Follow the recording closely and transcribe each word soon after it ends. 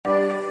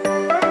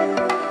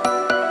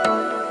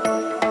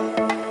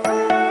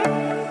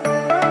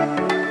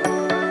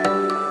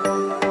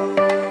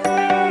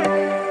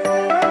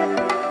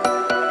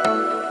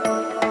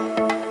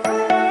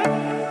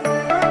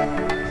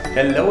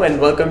Hello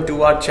and welcome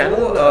to our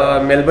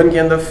channel. Melbourne के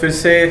अंदर फिर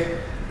से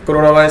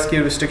कोरोना वायरस की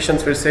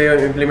रिस्ट्रिक्शंस फिर से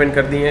इम्प्लीमेंट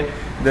कर दी हैं।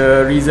 द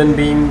रीज़न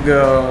बीइंग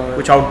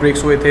कुछ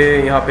आउटब्रेक्स हुए थे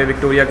यहाँ पे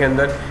विक्टोरिया के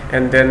अंदर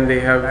and then they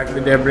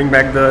have bring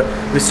back the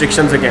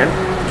restrictions again,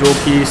 जो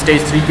कि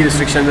स्टेज 3 की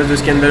रिस्ट्रिक्शंस है,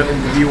 जिसके अंदर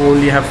we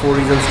only have 4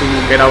 reasons to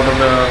get out of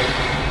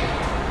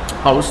the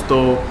house. तो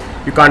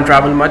यू कांट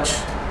ट्रैवल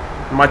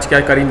मच क्या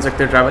कर ही नहीं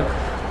सकते ट्रैवल,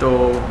 तो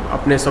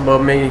अपने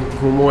सबब में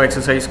घूमो,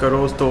 एक्सरसाइज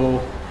करो। तो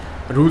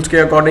रूल्स के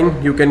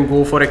according you can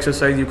go for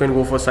exercise, you can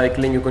go for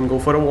cycling, you can go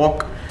for a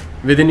walk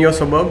with in your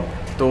सबब।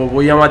 तो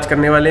वही हम आज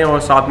करने वाले हैं और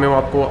साथ में हम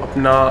आपको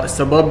अपना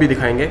सबब भी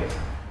दिखाएंगे।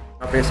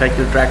 यहाँ पे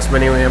साइकिल ट्रैक्स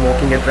बने हुए हैं,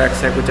 वॉकिंग के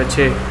ट्रैक्स हैं कुछ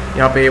अच्छे,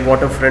 यहाँ पे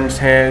वाटर फ्रंट्स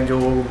हैं जो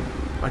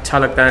अच्छा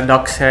लगता है,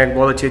 डक्स हैं,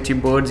 बहुत अच्छी अच्छी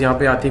बर्ड्स यहाँ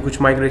पे आती हैं।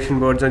 कुछ माइग्रेशन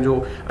बर्ड्स हैं जो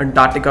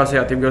अंटार्कटिका से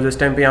आती है, बिकॉज इस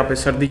टाइम पे यहाँ पे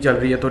सर्दी चल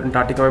रही है, तो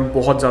अंटार्कटिका में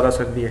बहुत ज़्यादा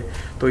सर्दी है,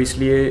 तो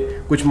इसलिए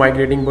कुछ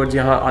माइग्रेटिंग बर्ड्स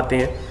यहाँ आते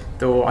हैं।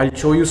 तो I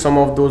show you some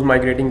of those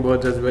migrating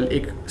birds as well.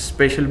 एक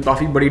स्पेशल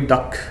काफ़ी बड़ी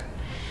डक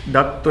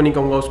तो नहीं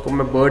कहूँगा उसको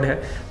मैं, बर्ड है,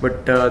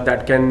 but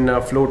that can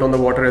float on the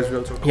water as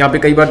well. यहाँ पे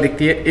कई बार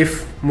दिखती है,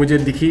 इफ़ मुझे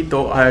दिखी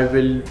तो आई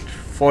विल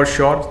फॉर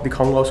श्योर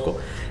दिखाऊँगा उसको।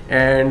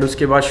 एंड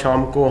उसके बाद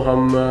शाम को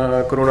हम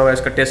कोरोना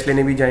वायरस का टेस्ट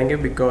लेने भी जाएंगे,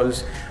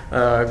 because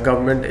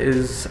government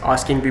is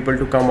asking people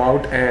to come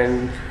out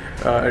and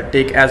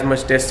take as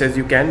much test as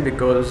you can,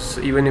 because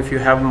even if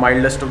you have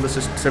mildest of the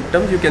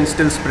symptoms you can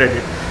still spread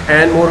it.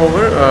 And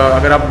moreover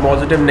अगर आप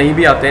positive नहीं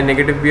भी आते हैं,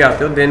 negative भी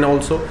आते हो, then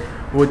also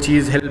वो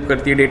चीज़ हेल्प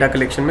करती है डेटा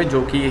कलेक्शन में,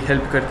 जो कि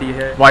हेल्प करती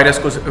है वायरस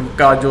को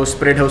का जो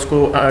स्प्रेड है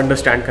उसको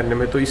अंडरस्टैंड करने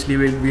में। तो इसलिए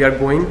we are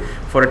going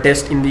for a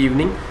test in the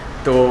evening.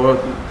 तो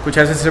कुछ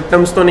ऐसे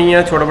सिम्टम्स तो नहीं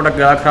है, छोटा मोटा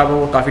गला खराब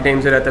हो काफ़ी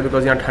टाइम से रहता है,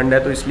 बिकॉज यहाँ ठंड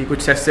है, तो इसलिए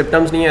कुछ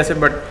सिम्टम्स नहीं है ऐसे,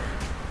 बट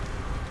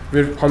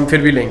हम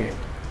फिर भी लेंगे।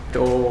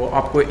 तो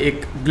आपको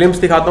एक ग्लिम्स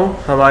दिखाता हूँ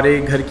हमारे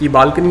घर की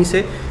बालकनी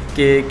से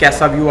कि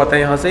कैसा व्यू आता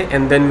है यहाँ से,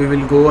 and then we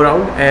will go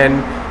around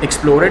and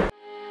explore it.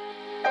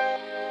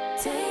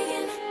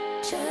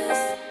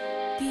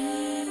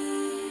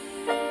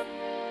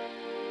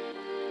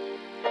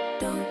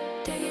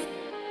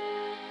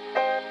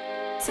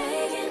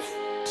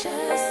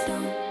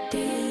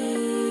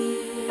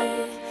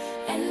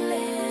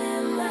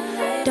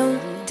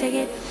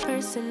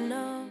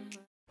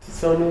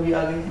 Sonu भी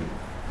आ गई।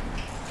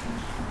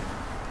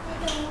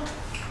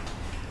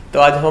 तो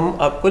आज हम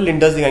आपको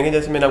लिंडर्स दिखाएंगे,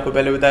 जैसे मैंने आपको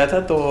पहले बताया था।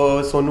 तो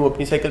सोनू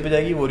अपनी साइकिल पे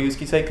जाएगी, वो रही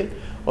उसकी साइकिल,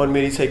 और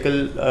मेरी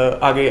साइकिल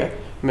आ गई है,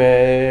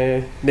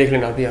 मैं देख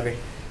लेना अभी आ गई।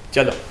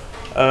 चलो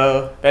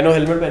पहनो,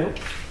 हेलमेट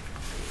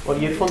पहनो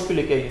और ईयरफोन्स भी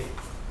लेके आइए।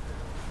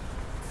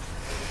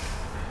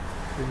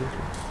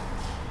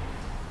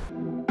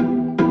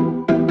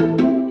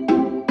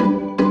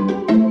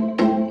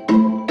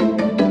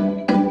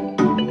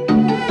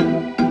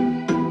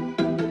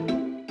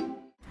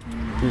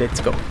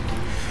 Let's go.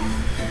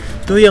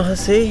 तो यहाँ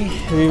से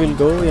वी विल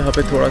गो, यहाँ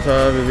पे थोड़ा सा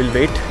वी विल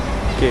वेट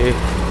कि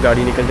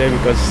गाड़ी निकल जाए,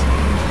 बिकॉज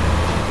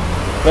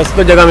वैसे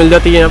तो जगह मिल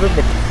जाती है यहाँ पे,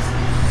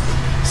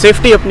 बट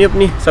सेफ्टी अपनी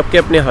अपनी सबके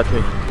अपने हाथ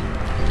में।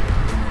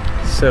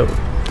 सो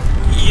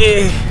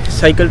ये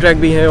साइकिल ट्रैक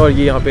भी है और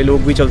ये यहाँ पे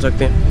लोग भी चल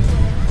सकते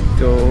हैं,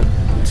 तो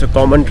इट्स अ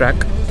कॉमन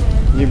ट्रैक।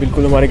 ये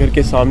बिल्कुल हमारे घर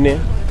के सामने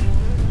है।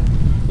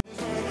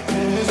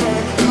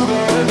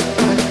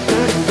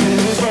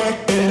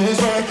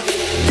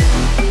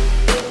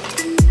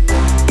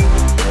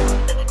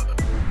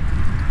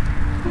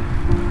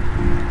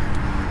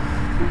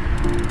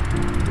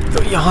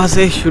 यहाँ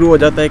से शुरू हो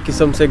जाता है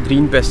किस्म से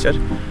ग्रीन पेस्चर,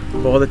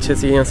 बहुत अच्छे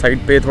से। यहाँ साइड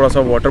पे थोड़ा सा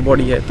वाटर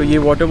बॉडी है, तो ये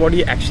वाटर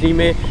बॉडी एक्चुअली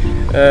में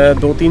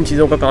 2-3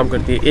 चीज़ों का काम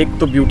करती है। एक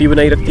तो ब्यूटी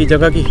बनाई रखती है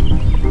जगह की,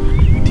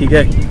 ठीक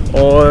है,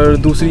 और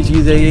दूसरी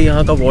चीज़ है ये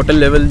यहाँ का वाटर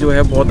लेवल जो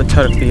है बहुत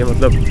अच्छा रखती है,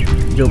 मतलब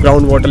जो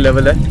ग्राउंड वाटर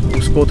लेवल है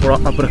उसको थोड़ा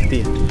अप रखती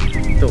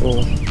है। तो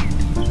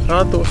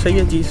हाँ, तो सही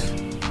है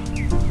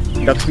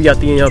चीज़। डक्स भी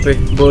आती हैं यहाँ पे,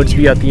 बर्ड्स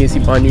भी आती हैं, इसी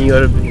पानी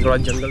और थोड़ा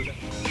जंगल का।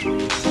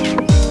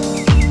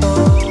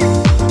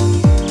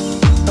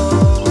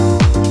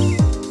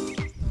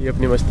 ये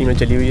अपनी मस्ती में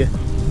चली हुई है,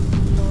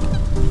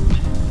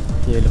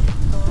 ये लो।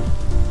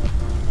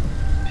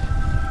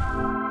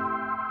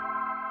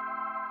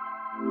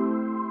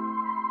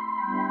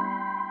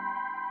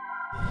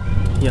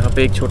 यहाँ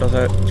पे एक छोटा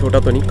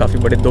तो नहीं, काफ़ी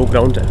बड़े 2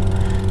 ग्राउंड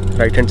हैं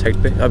राइट हैंड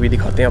साइड पे। अभी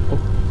दिखाते हैं आपको,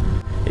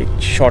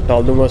 एक शॉट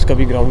डाल दूंगा उसका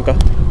भी ग्राउंड का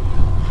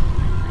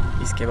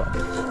इसके बाद।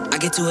 I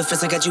get to it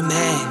first, I got you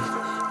mad.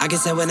 I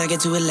guess that when I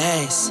get to it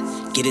last.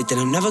 Get it that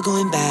I'm never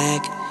going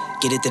back.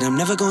 Get it that I'm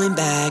never going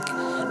back.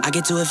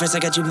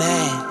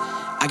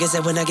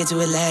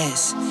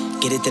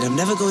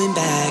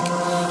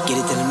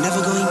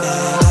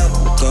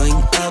 Going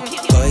up,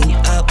 going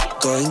up,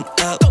 going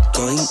up,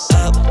 going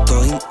up,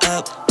 going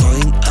up,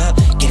 going up.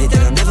 Get it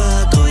that I'm never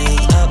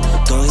going up,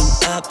 going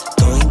up,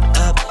 going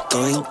up,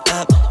 going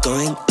up,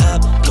 going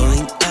up,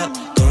 going up,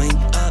 going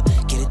up.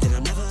 Get it that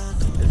I'm never.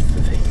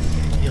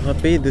 यहाँ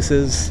पे this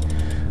is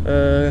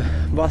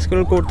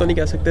basketball court तो नहीं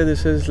कह सकते,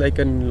 this is like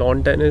an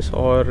lawn tennis.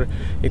 और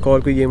एक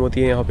और कोई गेम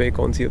होती है यहाँ पे,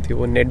 कौन सी होती है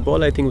वो, नेट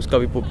बॉल आई थिंक, उसका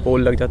भी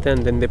पोल लग जाता है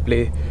and then they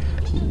play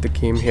the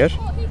game here.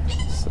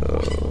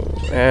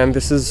 So and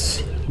this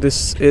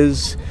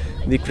is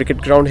the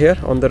cricket ground here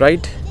on the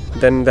right,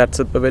 then that's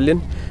a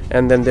pavilion,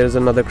 and then there's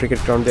another cricket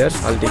ground there.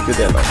 I'll take you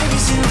there now.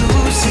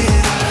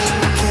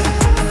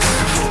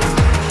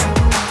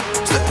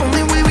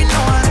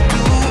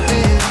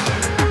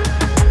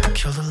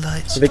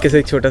 देख कैसे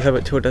एक छोटे से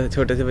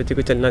बच्चे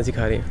को चलना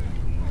सिखा रही है।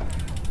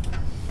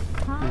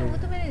 हाँ, वो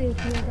तो मैंने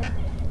देख लिया था।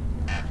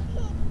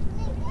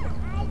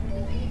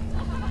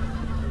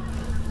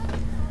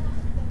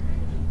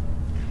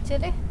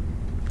 चले?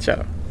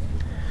 चलो।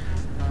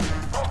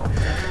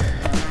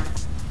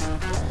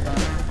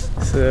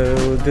 So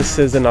this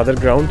is another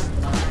ground.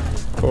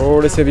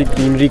 थोड़े से भी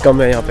ग्रीनरी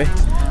कम है यहाँ पे,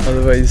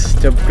 अदरवाइज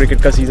जब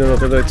क्रिकेट का सीज़न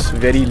होता है तो it's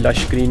very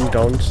lush green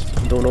grounds.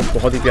 दोनों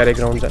बहुत ही प्यारे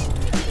ग्राउंड्स हैं।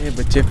 ये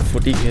बच्चे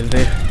फुटी खेल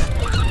रहे हैं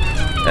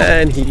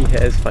and he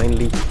has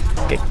finally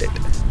kicked it.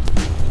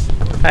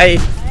 Hi.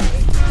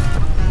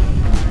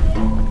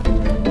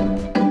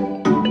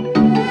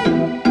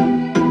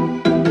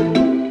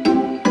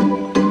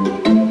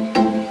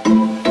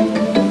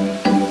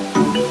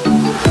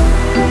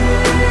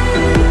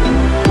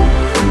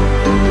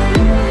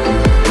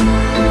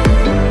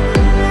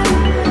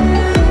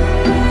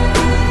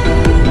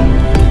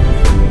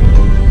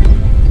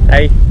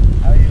 Hi.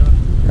 How are you?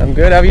 I'm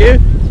good. How are you?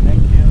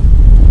 Thank you.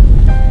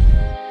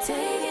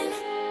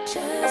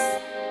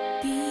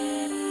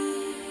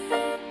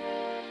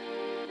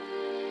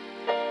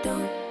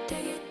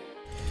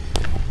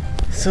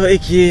 So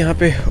एक ये यहाँ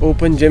पे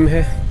ओपन जिम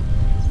है,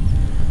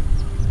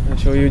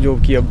 शो यू, जो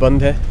कि अब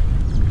बंद है।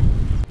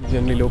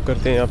 जनरली लोग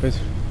करते हैं यहाँ पे,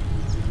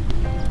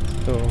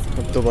 तो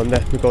अब तो बंद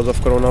है बिकॉज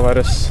ऑफ कोरोना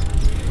वायरस।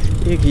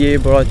 एक ये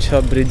बड़ा अच्छा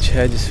ब्रिज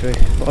है जिसमें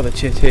बहुत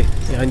अच्छे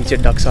यहाँ नीचे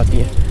डक्स आती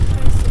हैं।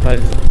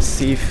 I'll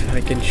see if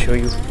I can show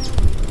you.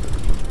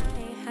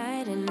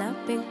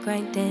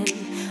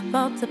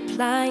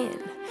 Multiplying,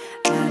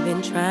 I've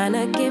been trying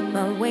to get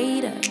my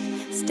weight up,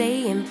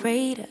 staying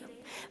prayed up,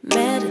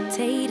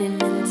 meditating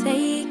and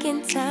taking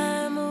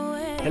time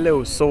away. Hello,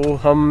 so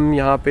हम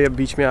यहाँ पे अब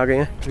बीच में आ गए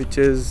हैं, which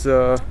is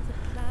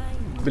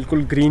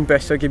बिल्कुल ग्रीन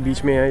पेस्चर के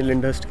बीच में है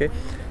लिंडहर्स्ट के।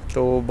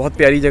 तो बहुत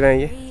प्यारी जगह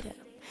है ये,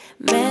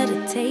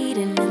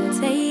 Meditating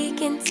and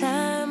taking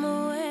time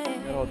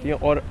away. होती है।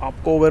 और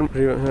आपको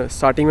अगर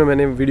स्टार्टिंग में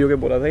मैंने वीडियो के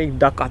बोला था एक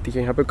डक आती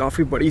है यहाँ पे,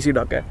 काफ़ी बड़ी सी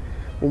डक है,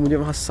 वो मुझे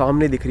वहाँ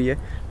सामने दिख रही है।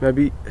 मैं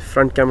अभी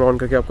फ्रंट कैमरा ऑन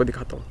करके आपको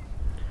दिखाता हूँ।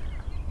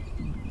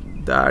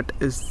 That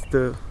is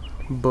the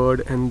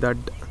bird, and that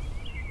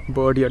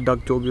bird या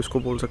डक जो भी उसको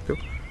बोल सकते हो,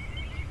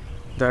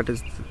 दैट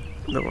इज़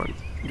द वन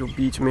जो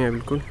बीच में है।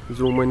 बिल्कुल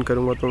जूम इन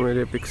करूँगा तो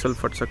मेरे पिक्सल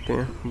फट सकते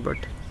हैं, but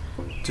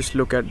just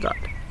look at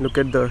that, look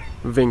at the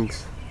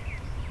wings.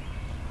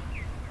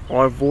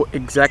 और वो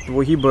एग्जैक्ट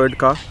वही बर्ड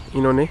का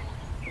इन्होंने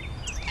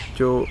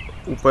जो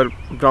ऊपर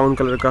ब्राउन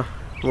कलर का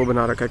वो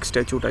बना रखा है, एक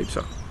स्टैचू टाइप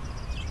सा।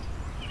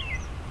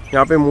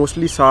 यहाँ पे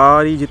मोस्टली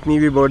सारी जितनी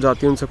भी बर्ड्स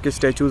आती हैं उन सबके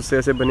स्टैचूज से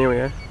ऐसे बने हुए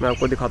हैं। मैं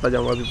आपको दिखाता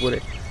जाऊँगा अभी पूरे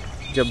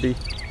जब भी।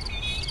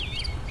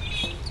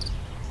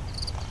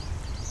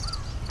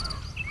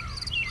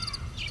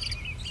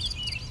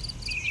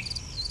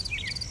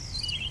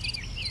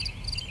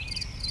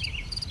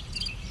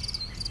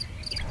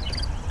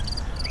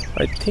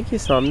 आई थिंक ये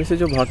सामने से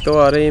जो भागता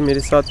हुआ आ रहे हैं मेरे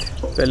साथ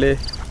पहले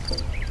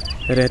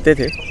रहते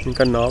थे,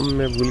 इनका नाम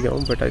मैं भूल गया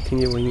हूँ, बट आई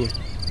थिंक ये वही है।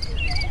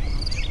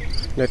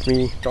 Let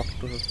me talk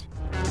to him.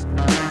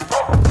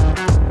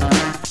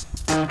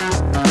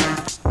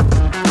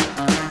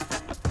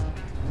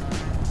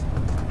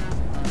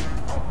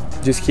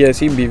 जिसकी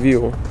ऐसी बीवी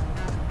हो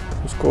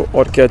उसको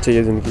और क्या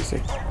चाहिए ज़िंदगी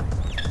से।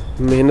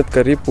 मेहनत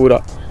कर रही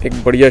पूरा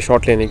एक बढ़िया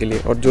शॉट लेने के लिए,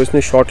 और जो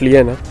इसने शॉट लिया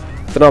है ना,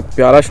 इतना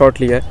प्यारा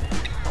शॉट लिया है।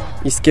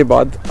 इसके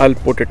बाद I'll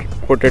put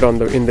it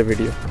on in the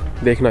video,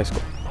 देखना इसको।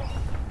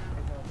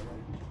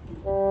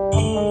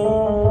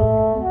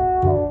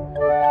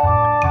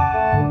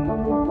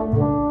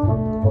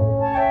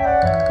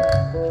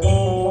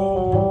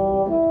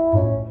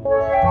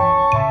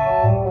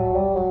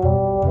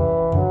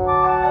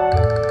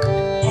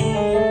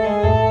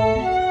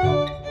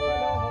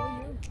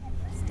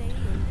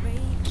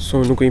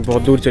 सोनू कहीं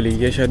बहुत दूर चली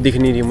गई है, शायद दिख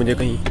नहीं रही मुझे,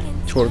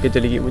 कहीं छोड़ के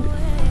चली गई मुझे।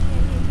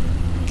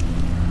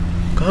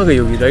 कहाँ गई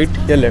होगी,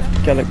 राइट या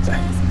लेफ्ट, क्या लगता है?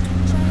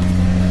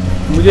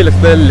 मुझे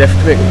लगता है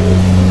लेफ्ट में गई,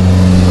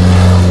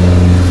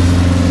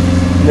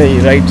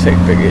 नहीं राइट साइड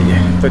पे गई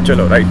है। तो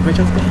चलो राइट में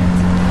चलते हैं।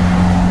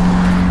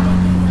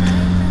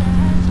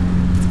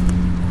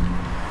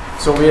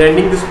 So we are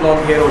ending this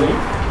vlog here only,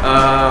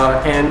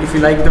 and if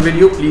you like the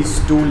video, please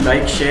do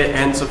like, share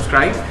and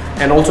subscribe,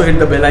 and also hit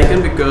the bell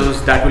icon because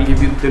that will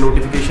give you the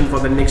notification for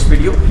the next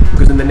video.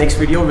 Because in the next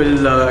video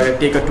we'll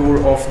take a tour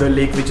of the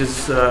lake which is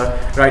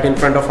right in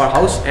front of our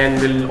house, and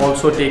we'll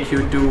also take you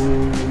to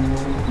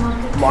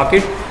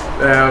market,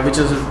 which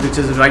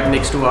is right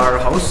next to our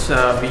house.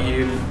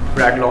 We'll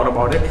brag a lot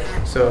about it,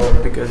 so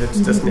because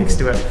it's just next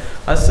to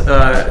us,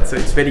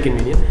 so it's very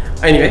convenient.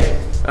 Anyway.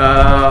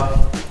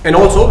 And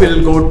also we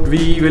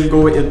will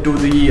go into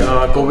the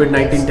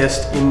COVID-19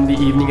 test in the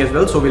evening as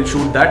well, so we'll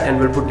shoot that and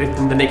we'll put it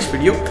in the next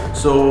video.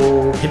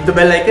 So hit the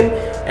bell icon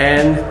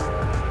and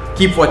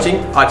keep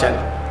watching our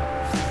channel.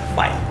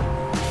 Bye.